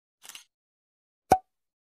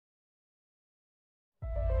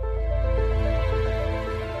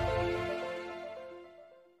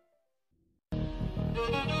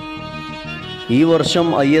ഈ വർഷം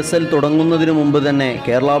ISL തുടങ്ങുന്നതിന് മുമ്പ് തന്നെ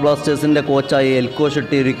കേരള ബ്ലാസ്റ്റേഴ്സിൻ്റെ കോച്ചായ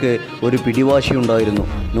𝗙𝗲𝗕𝗧യ്ക്ക് ഒരു പിടിവാശിയുണ്ടായിരുന്നു.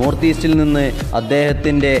 നോർത്ത് ഈസ്റ്റിൽ നിന്ന്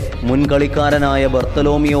അദ്ദേഹത്തിൻ്റെ മുൻ കളിക്കാരനായ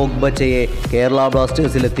ബർത്തലോമിയോ ഒഗ്ബച്ചയെ കേരള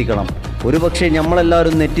ബ്ലാസ്റ്റേഴ്സിലെത്തിക്കണം. ഒരുപക്ഷെ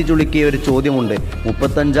നമ്മളെല്ലാവരും നെറ്റിച്ചുളുക്കിയ ഒരു ചോദ്യമുണ്ട്,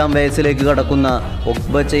 35-ാം വയസ്സിലേക്ക് കടക്കുന്ന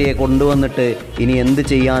ഒഗ്ബച്ചയെ കൊണ്ടുവന്നിട്ട് ഇനി എന്ത്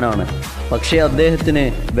ചെയ്യാനാണ്? പക്ഷേ അദ്ദേഹത്തിന്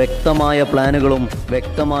വ്യക്തമായ പ്ലാനുകളും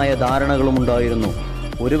വ്യക്തമായ ധാരണകളും ഉണ്ടായിരുന്നു.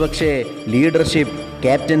 ഒരുപക്ഷെ ലീഡർഷിപ്പ്,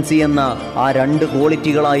 ക്യാപ്റ്റൻസി എന്ന ആ 2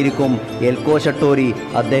 ക്വാളിറ്റികളായിരിക്കും 𝗙𝗲𝗕𝗧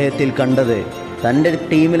അദ്ദേഹത്തിൽ കണ്ടത്. തൻ്റെ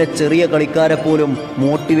ടീമിലെ ചെറിയ കളിക്കാരെ പോലും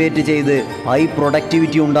മോട്ടിവേറ്റ് ചെയ്ത് ഹൈ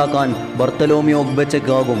പ്രൊഡക്ടിവിറ്റി ഉണ്ടാക്കാൻ ബർത്തലോമിയോ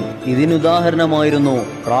ഒഗ്ബെച്ചയ്ക്കാകും. ഇതിനുദാഹരണമായിരുന്നു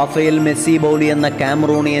റാഫേൽ മെസ്സി ബൗളി എന്ന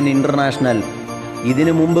കാമറൂണിയൻ ഇൻ്റർനാഷണൽ.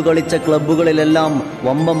 ഇതിനു മുമ്പ് കളിച്ച ക്ലബ്ബുകളിലെല്ലാം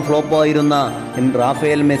വമ്പം ഫ്ലോപ്പായിരുന്ന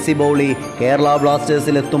റാഫേൽ മെസ്സി ബൗളി കേരള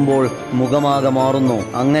ബ്ലാസ്റ്റേഴ്സിലെത്തുമ്പോൾ മുഖമാകെ മാറുന്നു.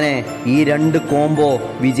 അങ്ങനെ ഈ 2 കോംബോ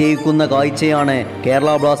വിജയിക്കുന്ന കാഴ്ചയാണ്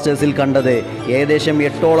കേരള ബ്ലാസ്റ്റേഴ്സിൽ കണ്ടത്. ഏകദേശം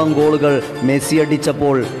 8ഓളം ഗോളുകൾ മെസ്സി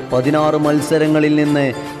അടിച്ചപ്പോൾ 16 മത്സരങ്ങളിൽ നിന്ന്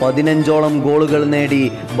 15ഓളം ഗോളുകൾ നേടി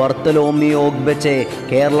ബർത്തലോമിയോ ഒഗ്ബെche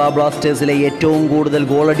കേരള ബ്ലാസ്റ്റേഴ്സിലെ ഏറ്റവും കൂടുതൽ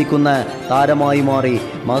ഗോളടിക്കുന്ന താരമായി മാറി.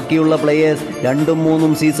 ബാക്കിയുള്ള പ്ലെയേഴ്സ്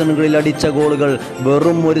 2-3 സീസണുകളിൽ അടിച്ച ഗോളുകൾ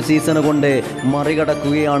വെറും ഒരു സീസണ് കൊണ്ട്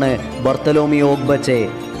മറികടക്കുകയാണ് ബർത്തലോമിയോ ഒഗ്ബെche.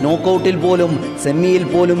 നോക്കൗട്ടിൽ പോലും സെമിയിൽ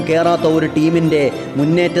പോലും കയറാത്ത ഒരു ടീമിൻ്റെ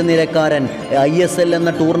മുന്നേറ്റ നിരക്കാരൻ ISL എന്ന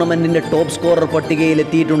ടൂർണമെൻറ്റിൻ്റെ ടോപ്പ് സ്കോറർ പട്ടികയിൽ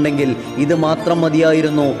എത്തിയിട്ടുണ്ടെങ്കിൽ ഇത് മാത്രം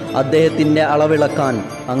മതിയായിരുന്നു അദ്ദേഹത്തിൻ്റെ അളവിളക്കാൻ.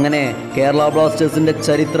 അങ്ങനെ കേരള ബ്ലാസ്റ്റേഴ്സിൻ്റെ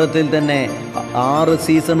ചരിത്രത്തിൽ തന്നെ 6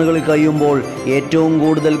 സീസണുകൾ കഴിയുമ്പോൾ ഏറ്റവും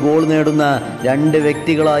കൂടുതൽ ഗോൾ നേടുന്ന 2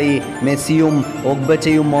 വ്യക്തികളായി മെസ്സിയും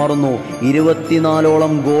ഒഗ്ബെച്ചയും മാറുന്നു.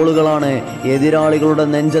 24ഓളം ഗോളുകളാണ് എതിരാളികളുടെ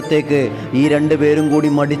നെഞ്ചത്തേക്ക് ഈ 2 പേരും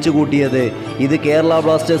കൂടി മടിച്ചു കൂട്ടിയത്. ഇത് കേരള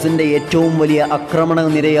ബ്ലാസ്റ്റേഴ്സിൻ്റെ ഏറ്റവും വലിയ ആക്രമണ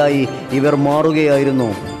നിരയായി ഇവർ മാറുകയായിരുന്നു.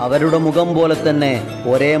 അവരുടെ മുഖം പോലെ തന്നെ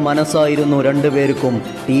ഒരേ മനസ്സായിരുന്നു 2 പേർക്കും.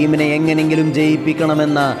 ടീമിനെ എങ്ങനെങ്കിലും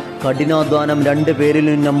ജയിപ്പിക്കണമെന്ന കഠിനാധ്വാനം 2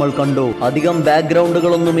 പേരിലും നമ്മൾ കണ്ടു. അധികം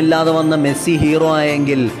ബാക്ക്ഗ്രൗണ്ടുകളൊന്നുമില്ലാതെ വന്ന മെസ്സി ഹീറോ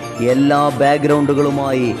ആയെങ്കിൽ എല്ലാ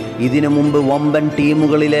ബാക്ക്ഗ്രൗണ്ടുകളുമായി ഇതിനു മുമ്പ് വമ്പൻ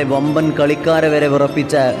ടീമുകളിലെ വമ്പൻ കളിക്കാരെ വരെ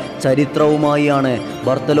വിറപ്പിച്ച ചരിത്രവുമായാണ്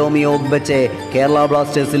ബർത്തലോമിയോ ഒഗ്ബെche കേരള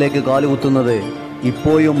ബ്ലാസ്റ്റേഴ്സിലേക്ക് കാലുകുത്തുന്നത്.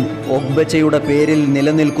 ഇപ്പോഴും ഒഗ്ബെച്ചയുടെ പേരിൽ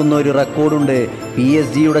നിലനിൽക്കുന്ന ഒരു റെക്കോർഡുണ്ട്.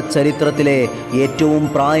 PSG ചരിത്രത്തിലെ ഏറ്റവും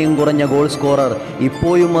പ്രായം കുറഞ്ഞ ഗോൾ സ്കോറർ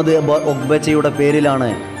ഇപ്പോഴും അത് ഒഗ്ബെച്ചയുടെ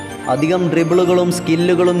പേരിലാണ്. അധികം ഡ്രിബിളുകളും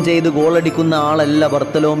സ്കില്ലുകളും ചെയ്ത് ഗോളടിക്കുന്ന ആളല്ല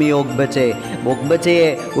ബർത്തലോമിയോ ഒഗ്ബെche. ഒഗ്ബെച്ചയെ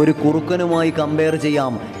ഒരു കുറുക്കനുമായി കമ്പയർ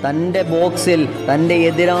ചെയ്യാം. തൻ്റെ ബോക്സിൽ, തൻ്റെ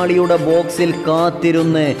എതിരാളിയുടെ ബോക്സിൽ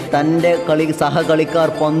കാത്തിരുന്ന് തൻ്റെ സഹകളിക്കാർ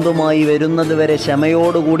പന്തുമായി വരുന്നത് വരെ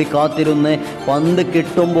ക്ഷമയോടുകൂടി കാത്തിരുന്ന് പന്ത്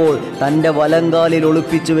കിട്ടുമ്പോൾ തൻ്റെ വലങ്കാലിൽ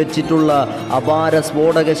ഒളിപ്പിച്ചു വെച്ചിട്ടുള്ള അപാര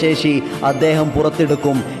സ്ഫോടകശേഷി അദ്ദേഹം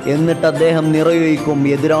പുറത്തെടുക്കും. എന്നിട്ട് അദ്ദേഹം നിറയൊഴിക്കും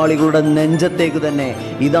എതിരാളികളുടെ നെഞ്ചത്തേക്ക് തന്നെ.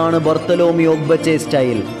 ഇതാണ് ബർത്തലോമിയോ ഒഗ്ബെche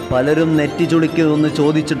സ്റ്റൈൽ. പലരും നെറ്റിച്ചുളിക്ക് ഒന്ന്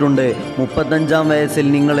ചോദിച്ചിട്ടുണ്ട്, 35-ാം വയസ്സിൽ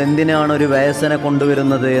നിങ്ങൾ എന്തിനാണ് ഒരു വയസ്സനെ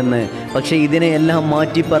കൊണ്ടുവരുന്നത് എന്ന്. പക്ഷേ ഇതിനെയെല്ലാം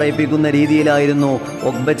മാറ്റി പറയിപ്പിക്കുന്ന രീതിയിലായിരുന്നു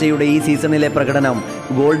ഒഗ്ബെച്ചയുടെ ഈ സീസണിലെ പ്രകടനം.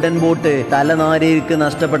 ഗോൾഡൻ ബൂട്ട് തലനാരിക്ക്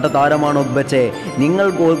നഷ്ടപ്പെട്ട താരമാണ് ഒഗ്ബെche. നിങ്ങൾ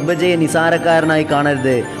ഒഗ്ബെച്ചയെ നിസാരക്കാരനായി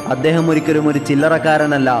കാണരുത്. അദ്ദേഹം ഒരിക്കലും ഒരു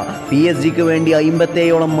ചില്ലറക്കാരനല്ല. PSG വേണ്ടി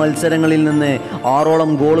 57ഓളം മത്സരങ്ങളിൽ നിന്ന്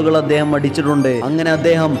 6ഓളം ഗോളുകൾ അദ്ദേഹം അടിച്ചിട്ടുണ്ട്. അങ്ങനെ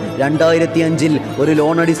അദ്ദേഹം 2005-ൽ ഒരു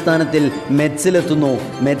ലോൺ അടിസ്ഥാനത്തിൽ മെറ്റ്സിലെത്തുന്നു.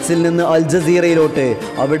 മെറ്റ്സിൽ നിന്ന് അൽ ജസീറയിലോട്ട്,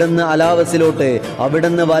 അവിടുന്ന് അലാവസിലോട്ട്,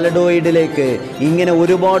 അവിടുന്ന് വലഡോയിഡിലേക്ക്, ഇങ്ങനെ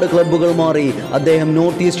ഒരുപാട് ക്ലബ്ബുകൾ മാറി അദ്ദേഹം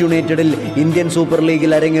നോർത്ത് ഈസ്റ്റ് യുണൈറ്റഡിൽ ഇന്ത്യൻ സൂപ്പർ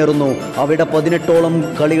ലീഗിൽ അരങ്ങേറുന്നു. അവിടെ 18ഓളം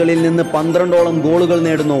കളികളിൽ നിന്ന് 12ഓളം ഗോളുകൾ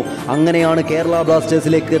നേടുന്നു. അങ്ങനെയാണ് കേരള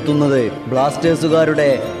ബ്ലാസ്റ്റേഴ്സിലേക്ക് എത്തുന്നത്. ബ്ലാസ്റ്റേഴ്സുകാരുടെ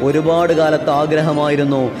ഒരുപാട് കാലത്ത്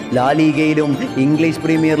ആഗ്രഹമായിരുന്നു ലാലീഗയിലും ഇംഗ്ലീഷ്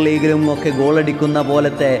പ്രീമിയർ ലീഗിലും ഒക്കെ ഗോളടിക്കുന്ന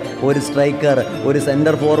പോലത്തെ ഒരു സ്ട്രൈക്കർ, ഒരു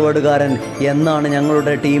സെൻറ്റർ ഫോർവേഡുകാരൻ എന്നാണ്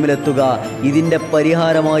ഞങ്ങളുടെ ടീമിലെത്തുക. ഇതിൻ്റെ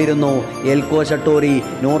പരിഹാരമായിരുന്നു 𝗙𝗲𝗕𝗧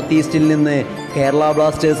നോർത്ത് ഈസ്റ്റിൽ നിന്ന് കേരള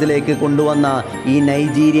ബ്ലാസ്റ്റേഴ്സിലേക്ക് കൊണ്ടുവന്ന ഈ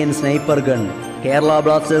Nigerian sniper gun. Kerala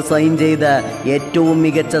Blasters sign ചെയ്ത ഏറ്റവും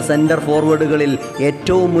മികച്ച സെൻറ്റർ ഫോർവേഡുകളിൽ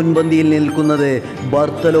ഏറ്റവും മുൻപന്തിയിൽ നിൽക്കുന്നത്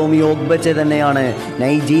ബർത്തലോമിയോ ഒഗ്ബെche തന്നെയാണ്.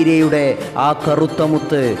 നൈജീരിയയുടെ ആ കറുത്ത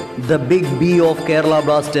മുത്ത്, the big B of Kerala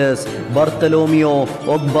Blasters, Bartholomew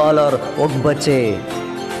ഒഗ്ബാലർ ഒഗ്ബെche.